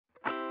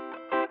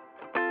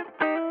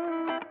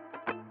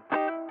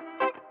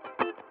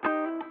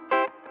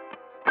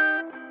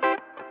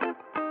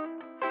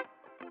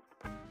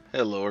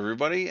Hello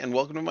everybody and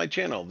welcome to my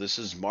channel. This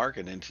is Mark,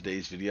 and in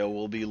today's video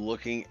we'll be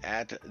looking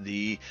at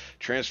the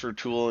transfer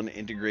tool and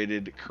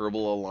integrated Kerbal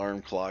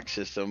alarm clock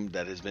system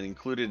that has been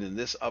included in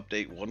this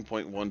update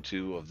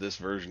 1.12 of this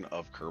version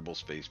of Kerbal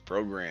Space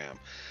Program.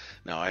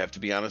 Now, I have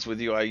to be honest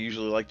with you, I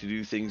usually like to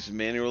do things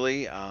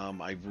manually.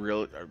 I've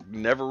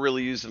never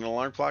really used an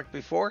alarm clock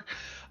before,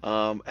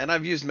 and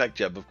I've used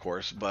MechJeb, of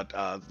course, but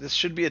this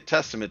should be a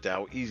testament to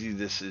how easy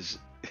this is.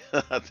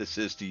 This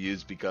is to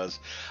use, because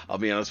I'll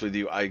be honest with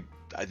you, I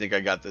think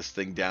I got this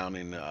thing down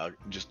in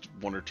just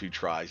one or two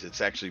tries.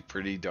 It's actually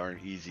pretty darn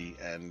easy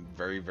and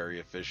very, very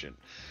efficient.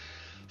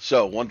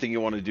 So one thing you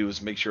want to do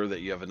is make sure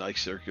that you have a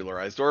nice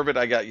circularized orbit.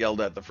 I got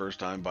yelled at the first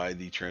time by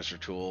the transfer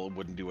tool. It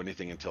wouldn't do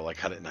anything until I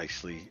got it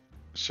nicely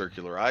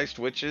circularized,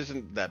 which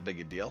isn't that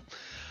big a deal.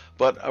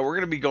 But we're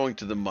going to be going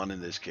to the MUN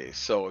in this case.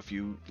 So if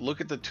you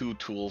look at the two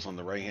tools on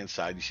the right hand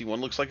side, you see one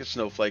looks like a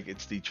snowflake.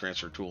 It's the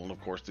transfer tool. And of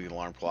course, the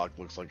alarm clock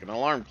looks like an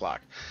alarm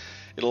clock.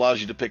 It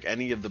allows you to pick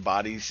any of the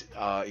bodies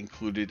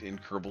included in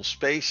Kerbal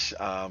Space.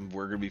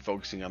 We're going to be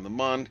focusing on the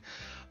MUN.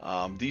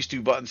 These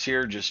two buttons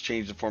here just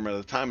change the format of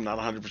the time. I'm not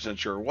 100%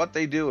 sure what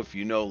they do. If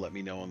you know, let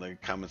me know in the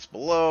comments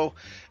below.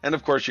 And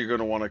of course, you're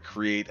going to want to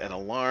create an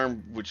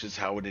alarm, which is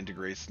how it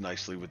integrates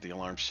nicely with the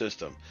alarm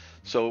system.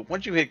 So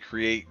once you hit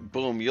create,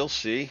 boom, you'll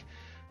see,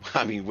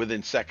 I mean,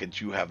 within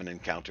seconds, you have an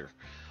encounter.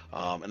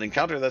 An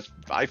encounter that's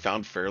I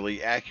found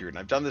fairly accurate. And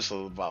I've done this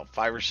about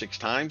 5 or 6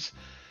 times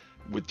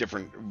with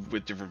different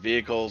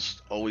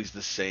vehicles, always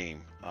the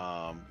same.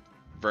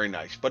 Very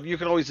nice, but you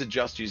can always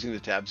adjust using the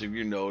tabs of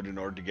your node in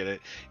order to get it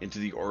into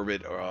the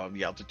orbit or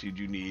the altitude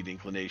you need,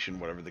 inclination,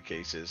 whatever the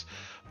case is.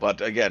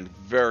 But again,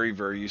 very,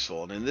 very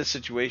useful. And in this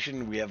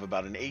situation, we have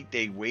about an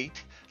 8-day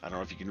wait. I don't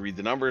know if you can read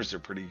the numbers; they're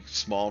pretty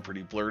small,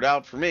 pretty blurred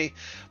out for me,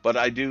 but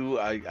I do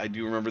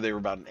remember they were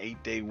about an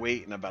 8-day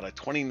wait and about a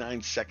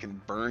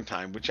 29-second burn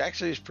time, which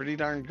actually is pretty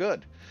darn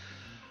good.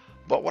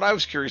 But what I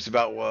was curious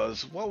about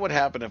was what would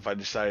happen if I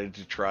decided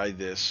to try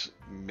this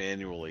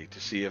manually to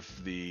see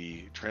if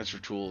the transfer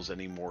tool is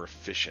any more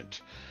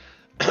efficient.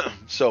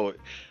 So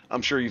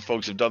I'm sure you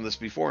folks have done this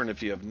before, and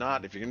if you have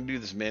not, if you're going to do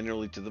this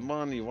manually to the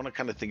MUN, you want to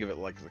kind of think of it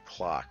like the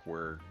clock,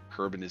 where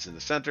Kerbin is in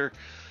the center.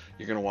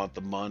 You're going to want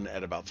the MUN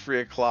at about 3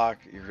 o'clock.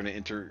 You're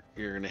going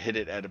to hit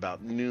it at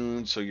about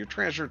noon. So your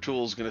transfer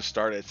tool is going to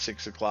start at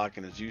 6 o'clock,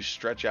 and as you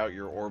stretch out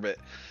your orbit,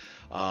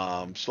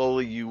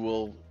 slowly you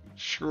will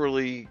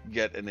surely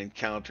get an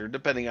encounter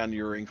depending on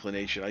your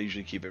inclination. I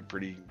usually keep it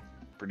pretty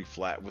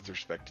flat with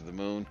respect to the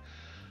moon.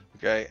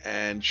 Okay,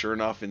 and sure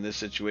enough, in this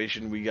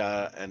situation, we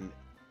got an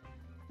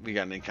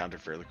encounter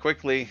fairly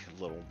quickly.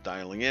 A little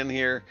dialing in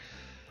here,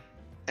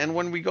 and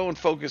when we go and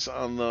focus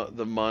on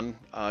the MUN,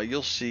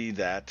 you'll see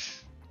that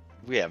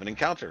we have an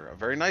encounter, a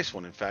very nice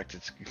one. In fact,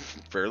 it's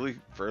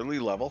fairly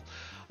level,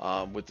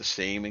 with the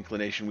same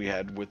inclination we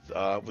had with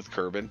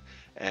Kerbin,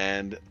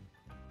 and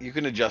you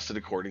can adjust it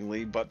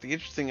accordingly. But the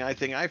interesting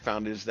thing I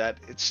found is that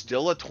it's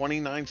still a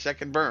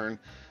 29-second burn,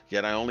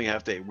 yet I only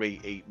have to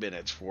wait 8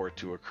 minutes for it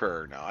to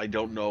occur. Now, I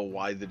don't know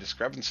why the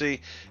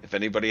discrepancy. If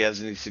anybody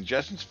has any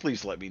suggestions,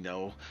 please let me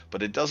know.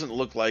 But it doesn't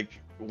look like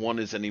one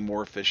is any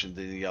more efficient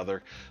than the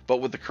other.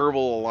 But with the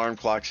Kerbal alarm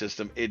clock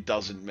system, it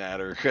doesn't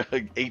matter.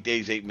 8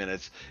 days, 8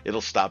 minutes,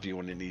 it'll stop you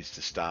when it needs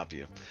to stop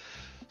you.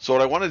 So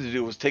what I wanted to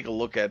do was take a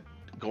look at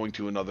going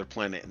to another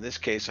planet. In this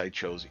case, I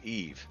chose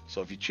Eve.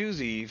 So if you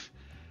choose Eve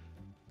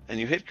and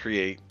you hit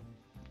create,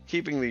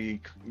 keeping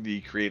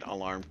the create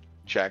alarm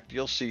checked,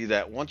 you'll see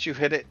that once you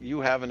hit it,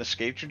 you have an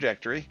escape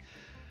trajectory.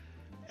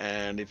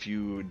 And if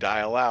you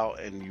dial out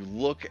and you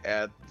look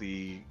at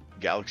the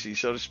galaxy,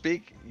 so to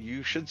speak,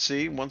 you should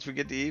see, once we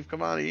get to Eve,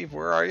 come on Eve,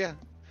 where are you?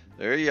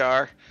 There you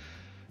are.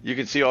 You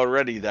can see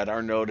already that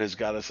our node has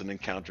got us an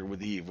encounter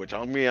with Eve, which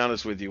I'll be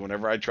honest with you,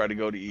 whenever I try to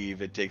go to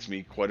Eve, it takes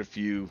me quite a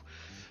few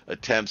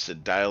attempts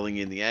at dialing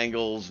in the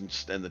angles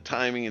and the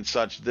timing and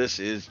such. This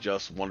is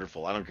just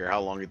wonderful. I don't care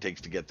how long it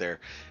takes to get there.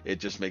 It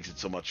just makes it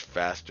so much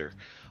faster.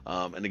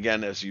 And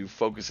again, as you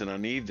focus in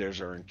on Eve,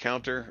 there's our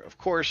encounter. Of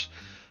course,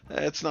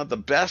 it's not the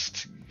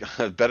best,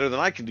 better than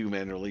I can do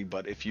manually,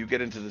 but if you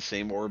get into the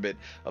same orbit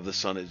of the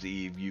sun as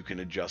Eve, you can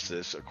adjust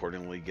this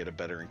accordingly, get a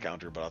better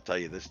encounter. But I'll tell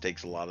you, this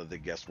takes a lot of the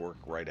guesswork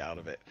right out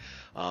of it.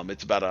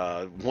 It's about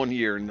a 1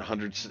 year and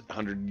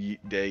 100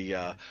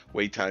 day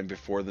wait time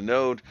before the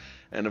node.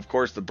 And of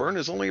course, the burn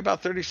is only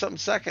about 30-something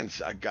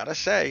seconds. I gotta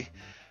say,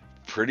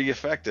 pretty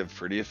effective,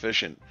 pretty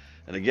efficient.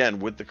 And again,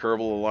 with the Kerbal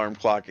alarm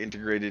clock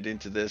integrated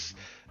into this,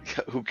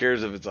 who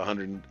cares if it's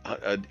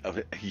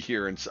a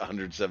year and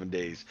 107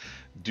 days?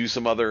 Do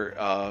some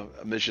other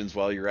missions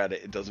while you're at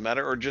it. It doesn't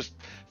matter. Or just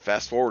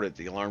fast forward it.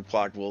 The alarm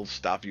clock will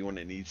stop you when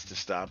it needs to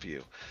stop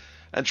you.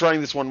 And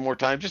trying this one more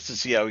time just to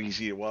see how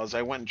easy it was,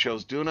 I went and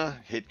chose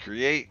Duna, hit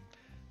create,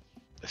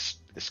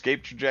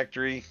 escape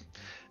trajectory,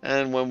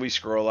 and when we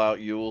scroll out,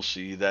 you will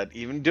see that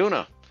even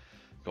Duna,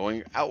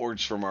 going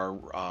outwards from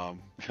our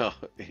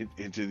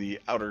into the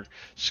outer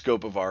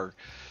scope of our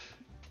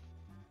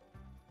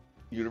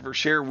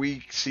universe here,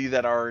 we see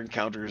that our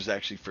encounter is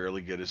actually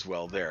fairly good as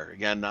well there.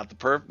 Again, not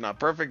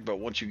perfect, but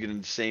once you get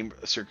in the same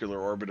circular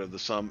orbit of the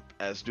sun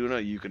as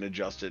Duna, you can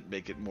adjust it,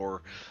 make it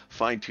more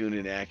fine-tuned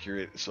and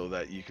accurate so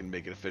that you can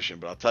make it efficient.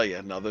 But I'll tell you,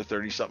 another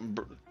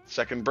 30-something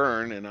second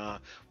burn in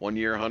a 1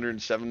 year,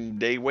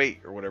 107-day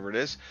wait or whatever it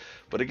is.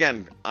 But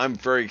again, I'm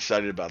very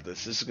excited about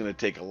this. This is going to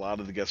take a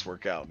lot of the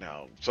guesswork out.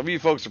 Now, some of you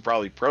folks are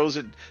probably pros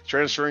at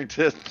transferring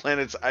to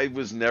planets. I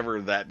was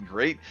never that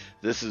great.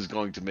 This is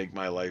going to make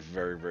my life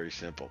very, very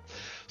simple.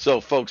 So,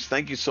 folks,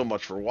 thank you so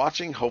much for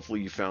watching.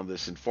 Hopefully you found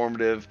this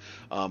informative.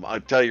 I'll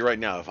tell you right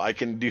now, if I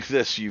can do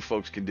this, you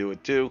folks can do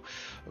it too.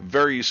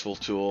 Very useful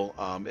tool.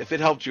 If it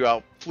helped you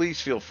out, please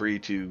feel free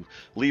to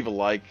leave a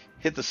like,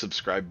 hit the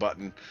subscribe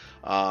button.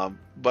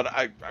 But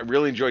I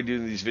really enjoy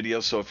doing these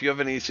videos, so if you have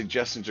any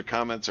suggestions or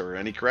comments or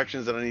any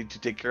corrections that I need to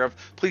take care of,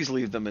 please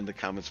leave them in the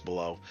comments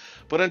below.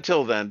 But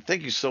until then,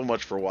 thank you so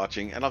much for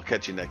watching, and I'll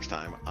catch you next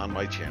time on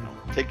my channel.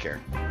 Take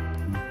care.